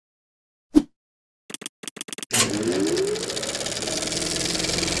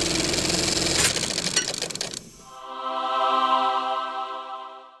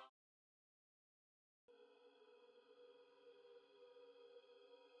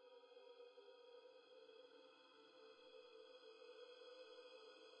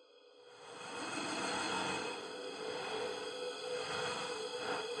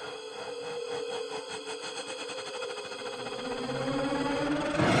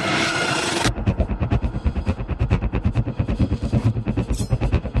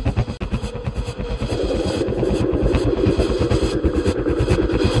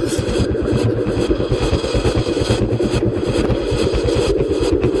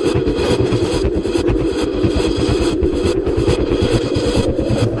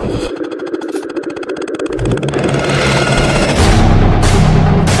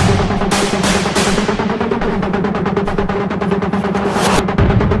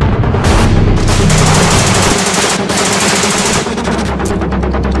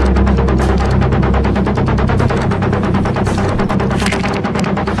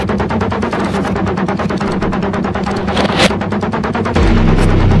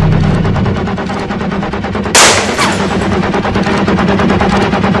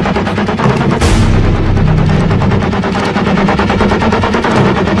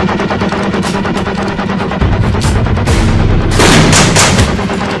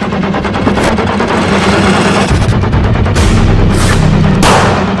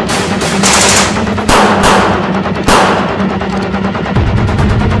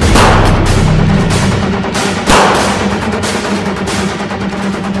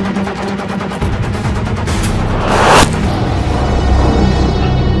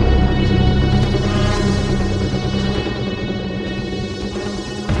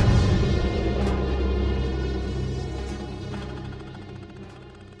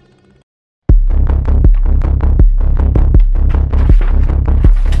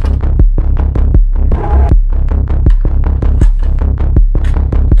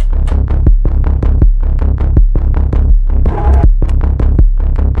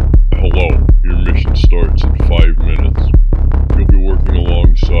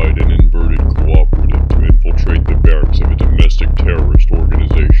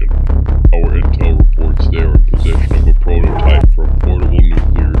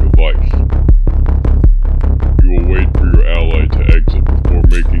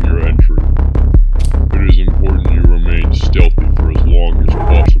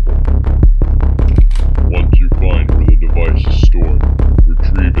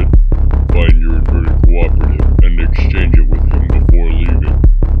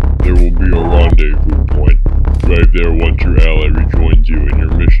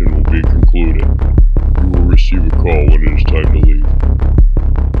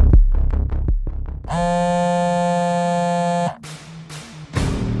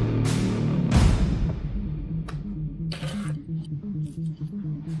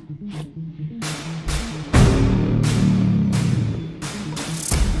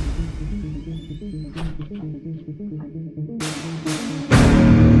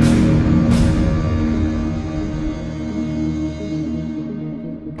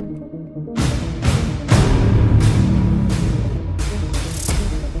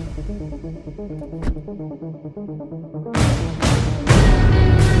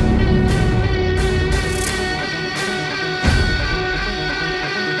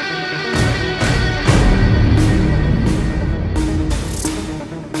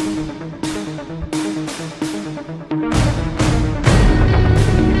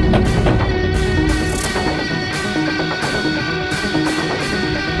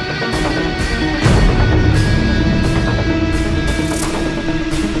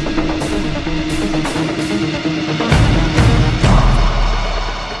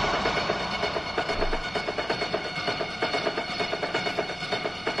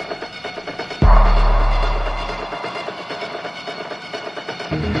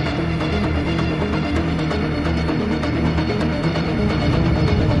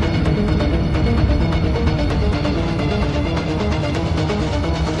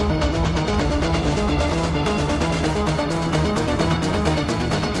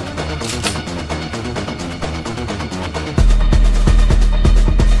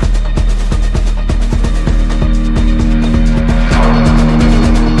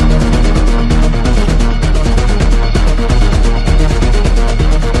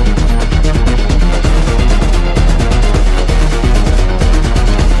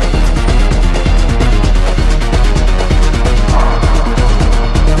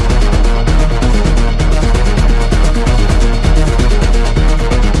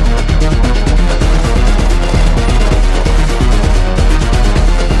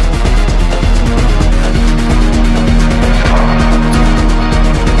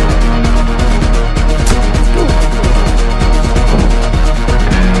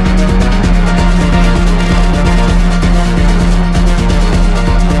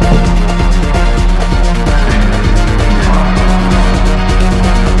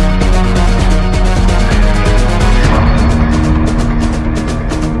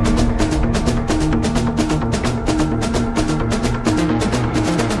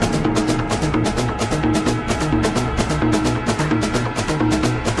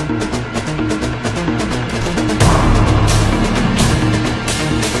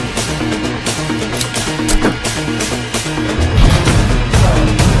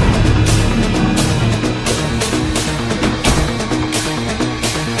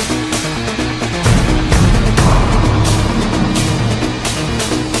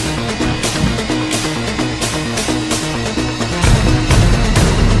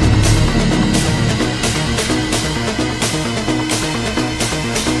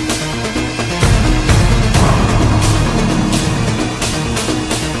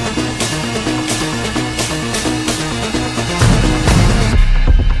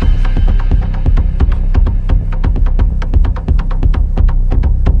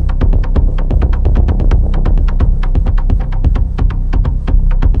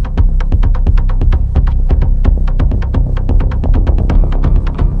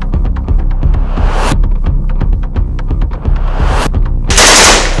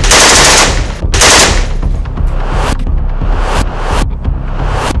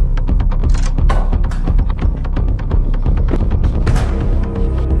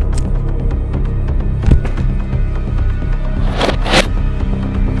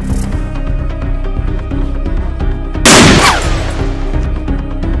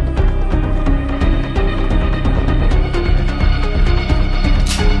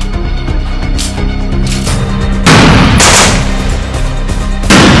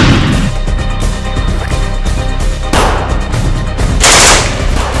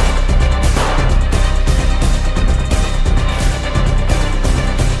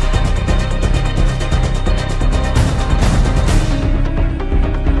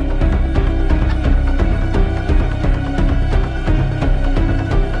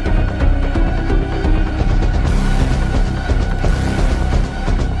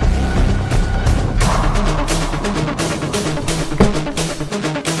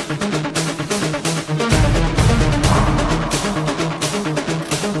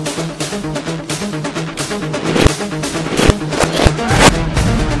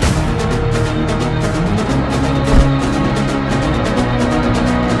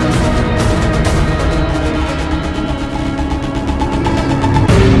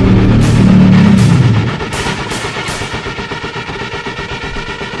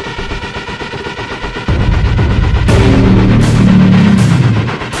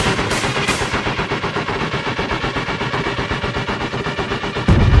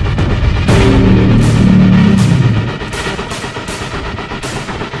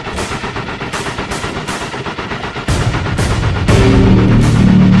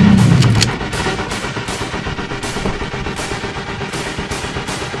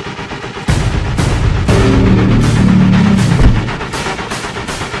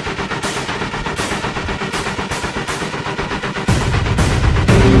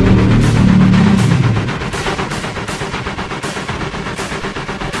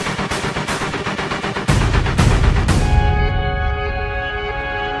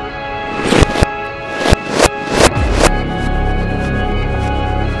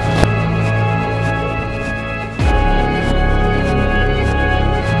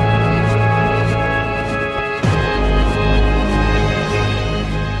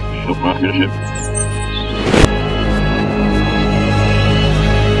Finish it.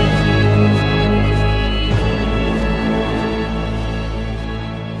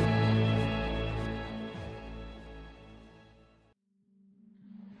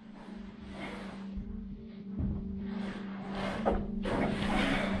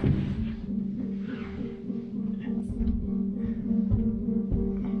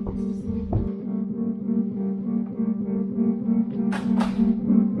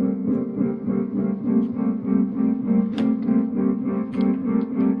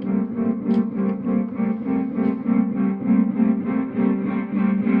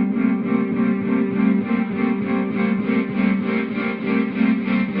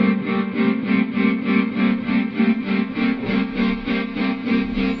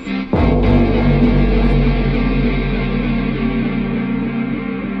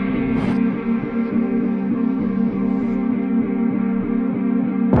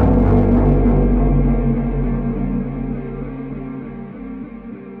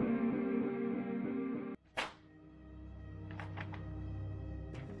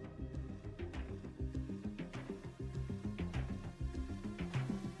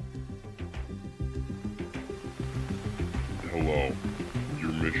 Hello.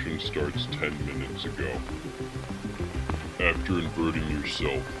 Your mission starts 10 minutes ago. After inverting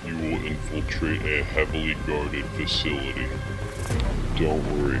yourself, you will infiltrate a heavily guarded facility. Don't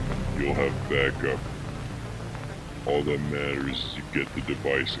worry, you'll have backup. All that matters is you get the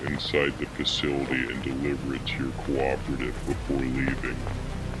device inside the facility and deliver it to your cooperative before leaving.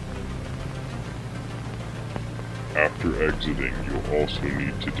 After exiting, you'll also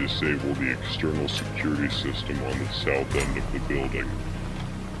need to disable the external security system on the south end of the building.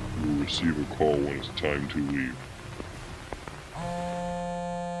 You will receive a call when it's time to leave.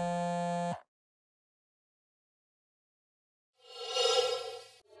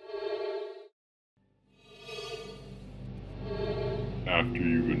 After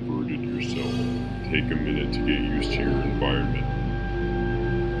you've inverted yourself, take a minute to get used to your environment.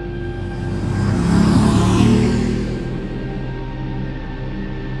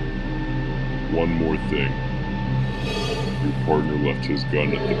 One more thing. Your partner left his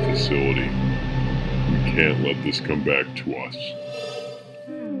gun at the facility. We can't let this come back to us.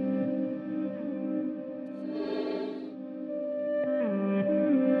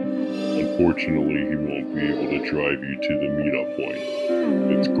 Unfortunately, he won't be able to drive you to the meetup point.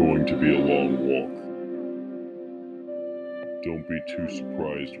 It's going to be a long walk. Don't be too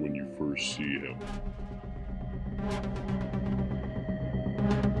surprised when you first see him.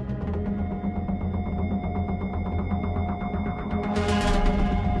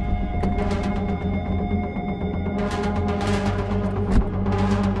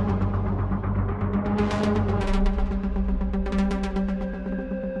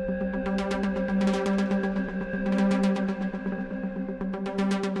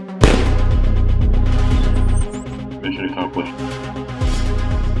 Mission accomplished.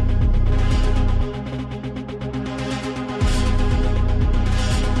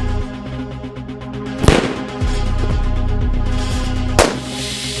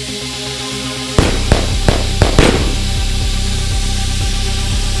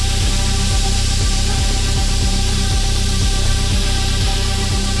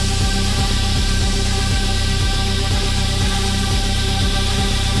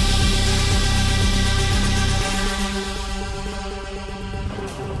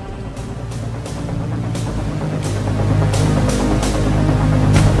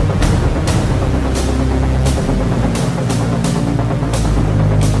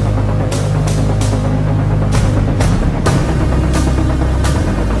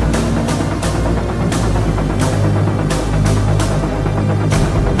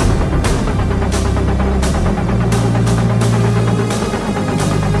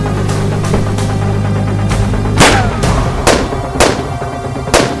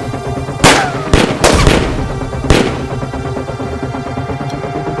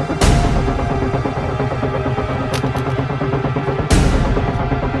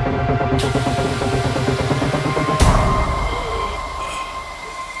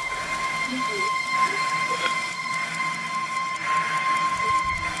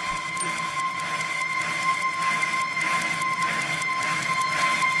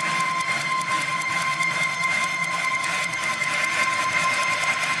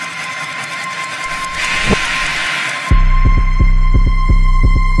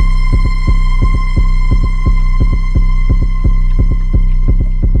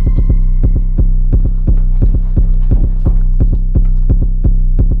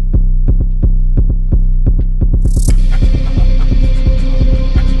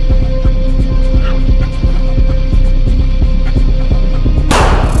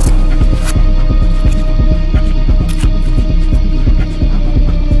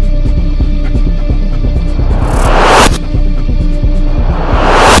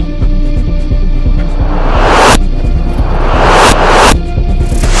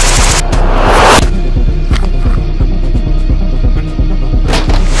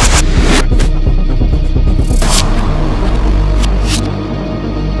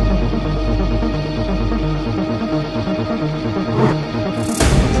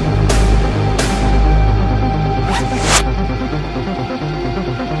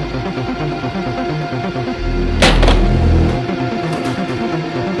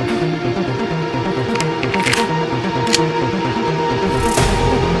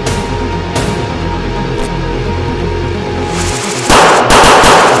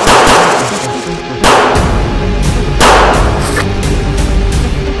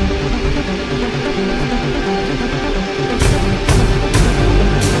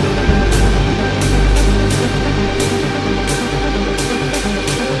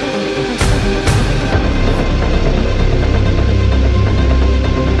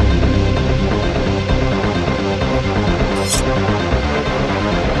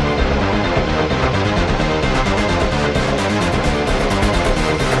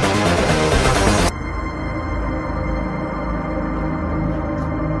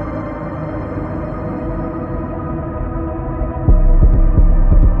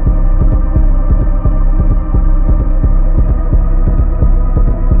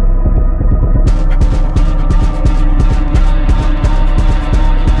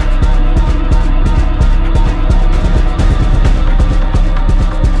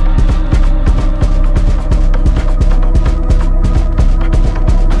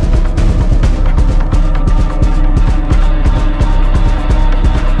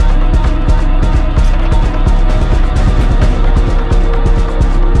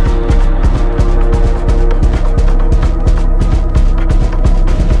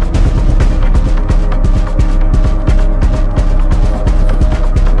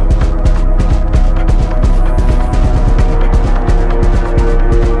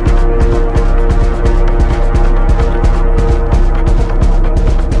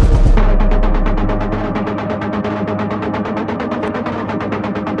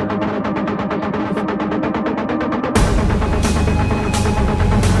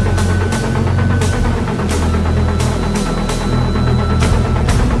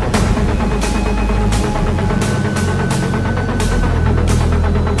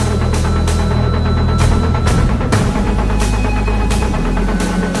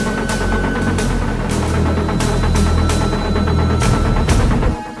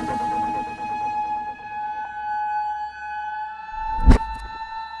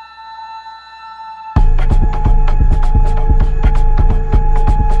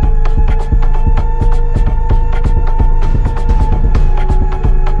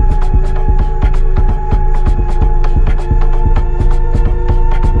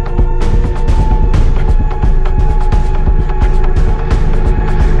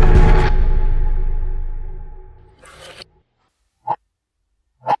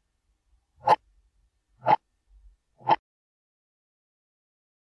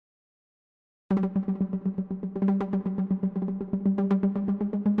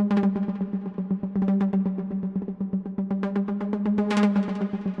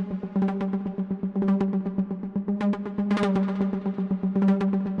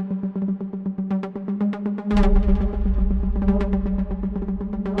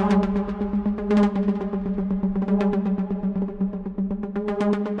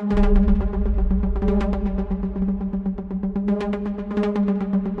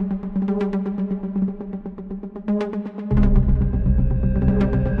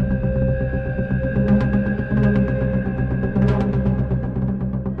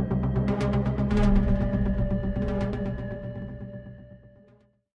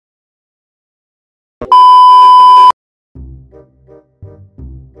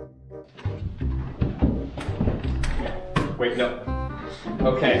 Wait, no.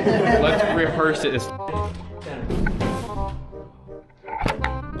 Okay, let's rehearse it.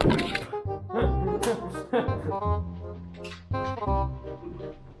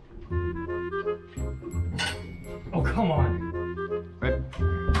 Oh, come on. Right.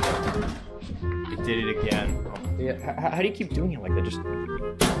 It did it again. Yeah, how do you keep doing it like that? Just...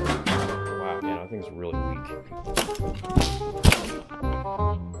 Wow, yeah, that thing's really weak.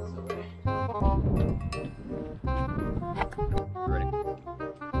 Ready?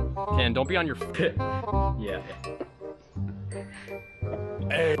 Ken, don't be on your fit. Yeah.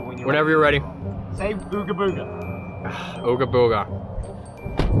 Hey, whenever you're ready. Say booga booga. Ooga booga.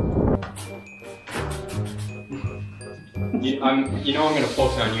 You know I'm gonna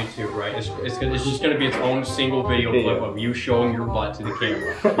post it on YouTube, right? It's just gonna be its own single video clip of you showing your butt to the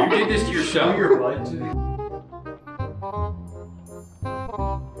camera. You did this to yourself. Your butt to the...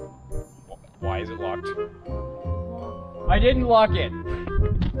 Why is it locked? I didn't lock it.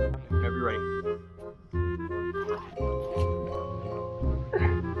 Whenever you're ready.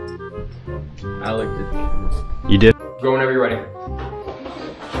 I looked it. You did. Go whenever you're ready.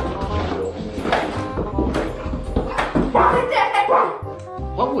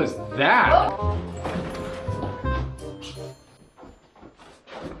 What was that?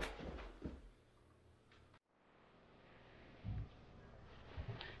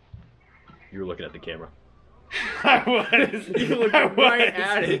 You were looking at the camera. I was. You looked right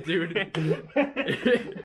at it, dude.